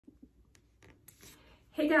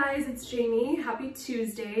Hey guys, it's Jamie. Happy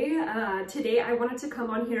Tuesday. Today I wanted to come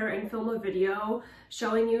on here and film a video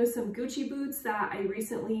showing you some Gucci boots that I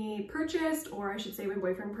recently purchased, or I should say my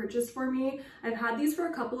boyfriend purchased for me. I've had these for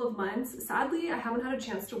a couple of months. Sadly, I haven't had a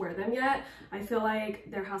chance to wear them yet. I feel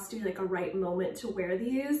like there has to be like a right moment to wear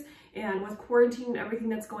these, and with quarantine and everything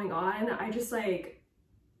that's going on, I just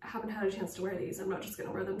haven't had a chance to wear these. I'm not just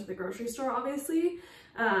gonna wear them to the grocery store, obviously.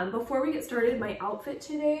 Before we get started, my outfit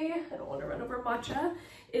today, I don't want to run over Matcha,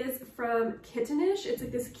 is from Kittenish. It's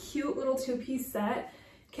like this cute little two-piece set.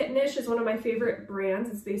 Kittenish is one of my favorite brands.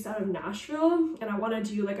 It's based out of Nashville, and I want to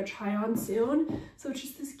do like a try on soon. So it's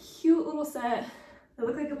just this cute little set. They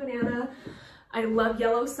look like a banana. I love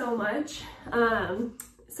yellow so much.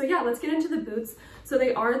 So yeah, let's get into the boots. So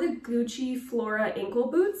they are the Gucci Flora ankle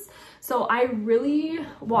boots. So I really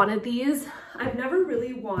wanted these. I've never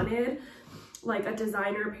really wanted like a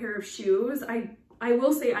designer pair of shoes. I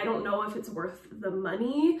will say I don't know if it's worth the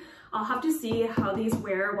money. I'll have to see how these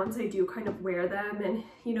wear once I do kind of wear them and,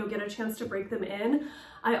 you know, get a chance to break them in.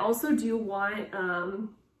 I also do want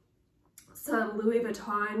some Louis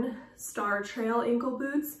Vuitton Star Trail ankle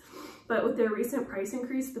boots, but with their recent price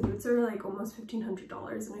increase, the boots are like almost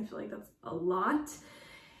 $1,500, and I feel like that's a lot.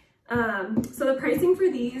 So the pricing for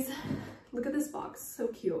these, look at this box, so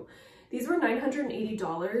cute. These were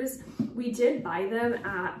 $980. We did buy them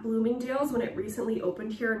at Bloomingdale's when it recently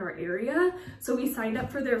opened here in our area. So we signed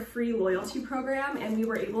up for their free loyalty program, and we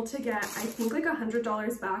were able to get, I think, like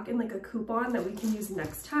 $100 back in like a coupon that we can use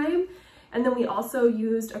next time. And then we also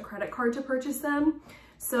used a credit card to purchase them.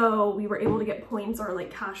 So we were able to get points or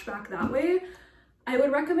like cash back that way. I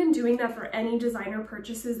would recommend doing that for any designer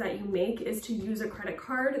purchases that you make, is to use a credit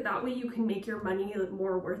card. That way you can make your money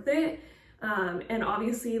more worth it. And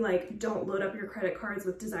obviously, like, don't load up your credit cards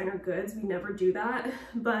with designer goods. We never do that.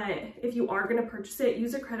 But if you are gonna purchase it,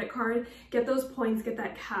 use a credit card, get those points, get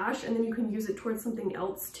that cash, and then you can use it towards something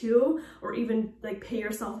else too, or even like pay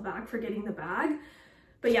yourself back for getting the bag.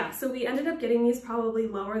 But yeah, so we ended up getting these probably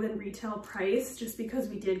lower than retail price just because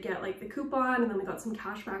we did get like the coupon, and then we got some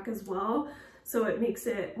cash back as well. So it makes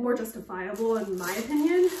it more justifiable in my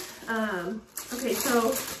opinion. Okay,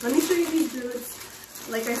 so let me show you these boots.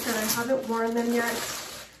 Like I said, I haven't worn them yet,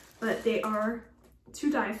 but they are to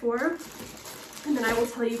die for. And then I will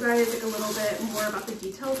tell you guys like a little bit more about the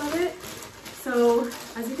details of it. So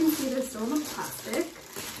as you can see, they're still in the plastic,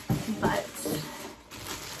 but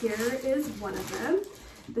here is one of them.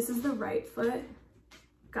 This is the right foot.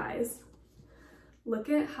 Guys, look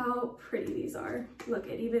at how pretty these are. Look,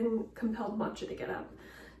 it even compelled Matcha to get up.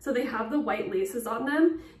 So they have the white laces on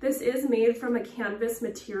them. This is made from a canvas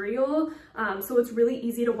material, so it's really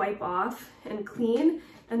easy to wipe off and clean.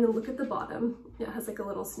 And then look at the bottom. It has like a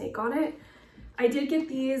little snake on it. I did get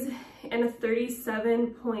these in a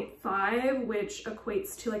 37.5, which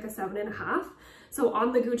equates to like a 7.5. So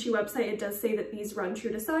on the Gucci website, it does say that these run true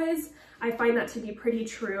to size. I find that to be pretty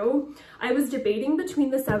true. I was debating between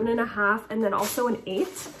the 7.5 and then also an 8,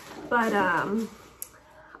 but I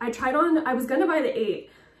was gonna buy the 8.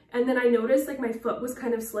 And then I noticed like my foot was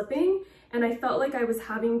kind of slipping, and I felt like I was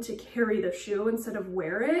having to carry the shoe instead of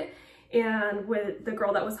wear it. And with the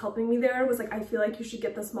girl that was helping me there was like, I feel like you should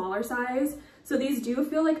get the smaller size. So these do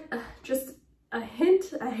feel like just a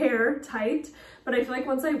hair tight, but I feel like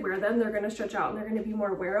once I wear them, they're gonna stretch out and they're gonna be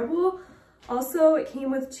more wearable. Also, it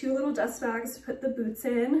came with 2 little dust bags to put the boots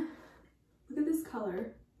in. Look at this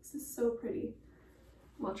color. This is so pretty.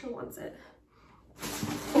 Matcha wants it.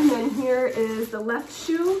 And then here is the left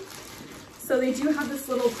shoe. So they do have this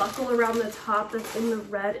little buckle around the top that's in the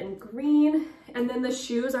red and green. And then the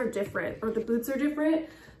shoes are different, or the boots are different.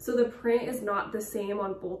 So the print is not the same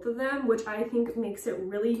on both of them, which I think makes it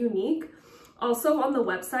really unique. Also on the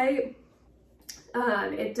website,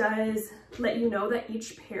 it does let you know that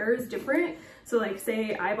each pair is different. So like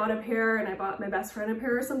say I bought a pair and I bought my best friend a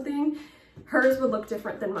pair or something, hers would look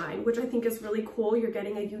different than mine, which I think is really cool. You're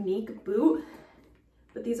getting a unique boot.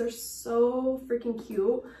 But these are so freaking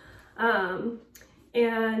cute. And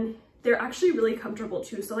they're actually really comfortable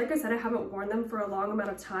too. So like I said, I haven't worn them for a long amount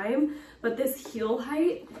of time, but this heel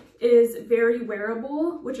height is very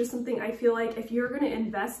wearable, which is something I feel like if you're gonna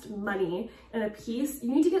invest money in a piece,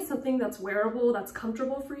 you need to get something that's wearable, that's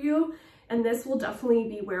comfortable for you. And this will definitely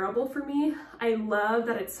be wearable for me. I love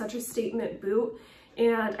that it's such a statement boot,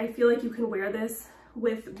 and I feel like you can wear this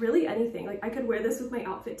with really anything. Like I could wear this with my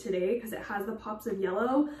outfit today because it has the pops of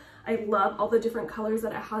yellow. I love all the different colors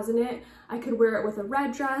that it has in it. I could wear it with a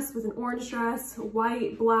red dress, with an orange dress,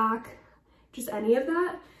 white, black, just any of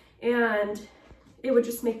that. And it would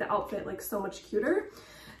just make the outfit like so much cuter.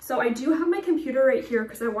 So I do have my computer right here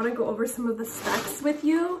because I want to go over some of the specs with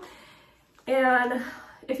you. And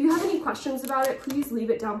if you have any questions about it, please leave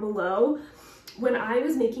it down below. When I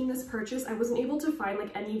was making this purchase, I wasn't able to find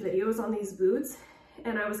like any videos on these boots,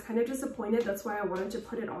 and I was kind of disappointed. That's why I wanted to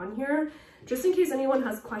put it on here, just in case anyone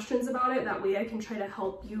has questions about it. That way I can try to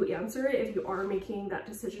help you answer it if you are making that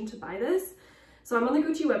decision to buy this. So I'm on the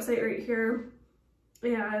Gucci website right here,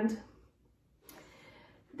 and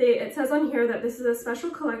it says on here that this is a special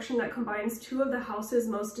collection that combines two of the house's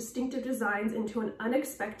most distinctive designs into an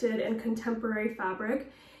unexpected and contemporary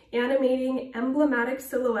fabric, animating emblematic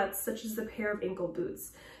silhouettes such as the pair of ankle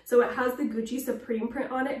boots. So it has the Gucci Supreme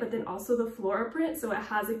print on it, but then also the Flora print. So it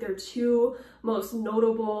has like their two most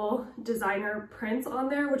notable designer prints on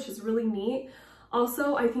there, which is really neat.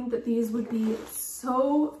 Also, I think that these would be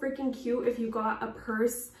so freaking cute if you got a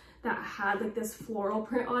purse that had like this floral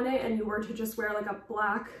print on it and you were to just wear like a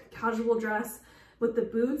black casual dress with the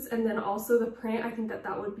boots and then also the print. I think that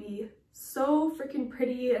that would be so freaking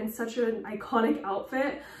pretty and such an iconic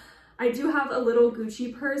outfit. I do have a little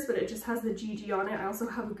Gucci purse, but it just has the GG on it. I also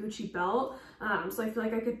have a Gucci belt. So I feel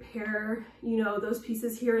like I could pair, you know, those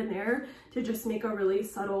pieces here and there to just make a really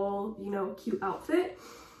subtle, you know, cute outfit.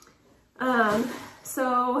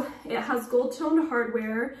 So it has gold toned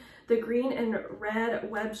hardware, the green and red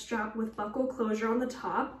web strap with buckle closure on the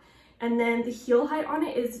top. And then the heel height on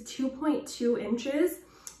it is 2.2 inches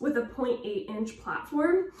with a 0.8 inch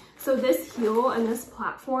platform. So this heel and this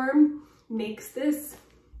platform makes this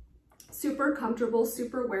super comfortable,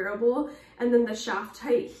 super wearable. And then the shaft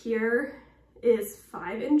height here is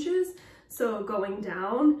 5 inches. So going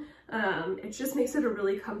down, it just makes it a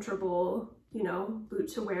really comfortable, you know, boot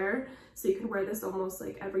to wear. So you can wear this almost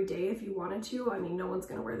like every day if you wanted to. I mean, no one's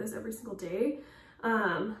gonna wear this every single day.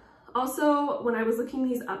 Also, when I was looking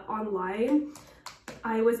these up online,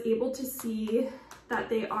 I was able to see that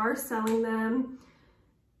they are selling them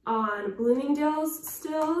on Bloomingdale's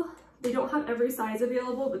still. They don't have every size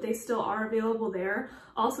available, but they still are available there.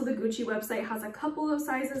 Also, the Gucci website has a couple of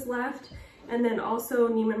sizes left, and then also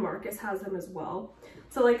Neiman Marcus has them as well.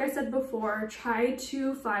 So like I said before, try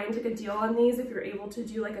to find like a deal on these if you're able to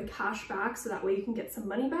do like a cash back, so that way you can get some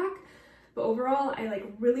money back. But overall, I like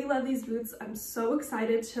really love these boots. I'm so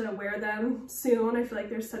excited to wear them soon. I feel like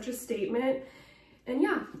they're such a statement. And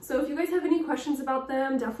yeah, so if you guys have any questions about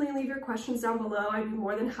them, definitely leave your questions down below. I'd be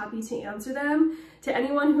more than happy to answer them. To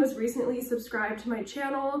anyone who has recently subscribed to my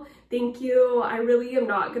channel, thank you. I really am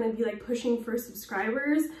not gonna be like pushing for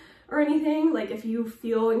subscribers or anything. Like if you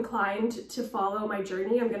feel inclined to follow my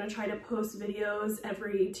journey, I'm gonna try to post videos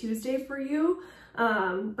every Tuesday for you.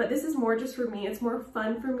 But this is more just for me. It's more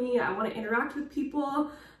fun for me. I want to interact with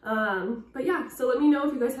people. But yeah, so let me know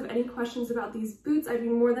if you guys have any questions about these boots. I'd be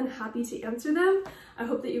more than happy to answer them. I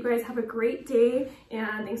hope that you guys have a great day,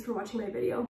 and thanks for watching my video.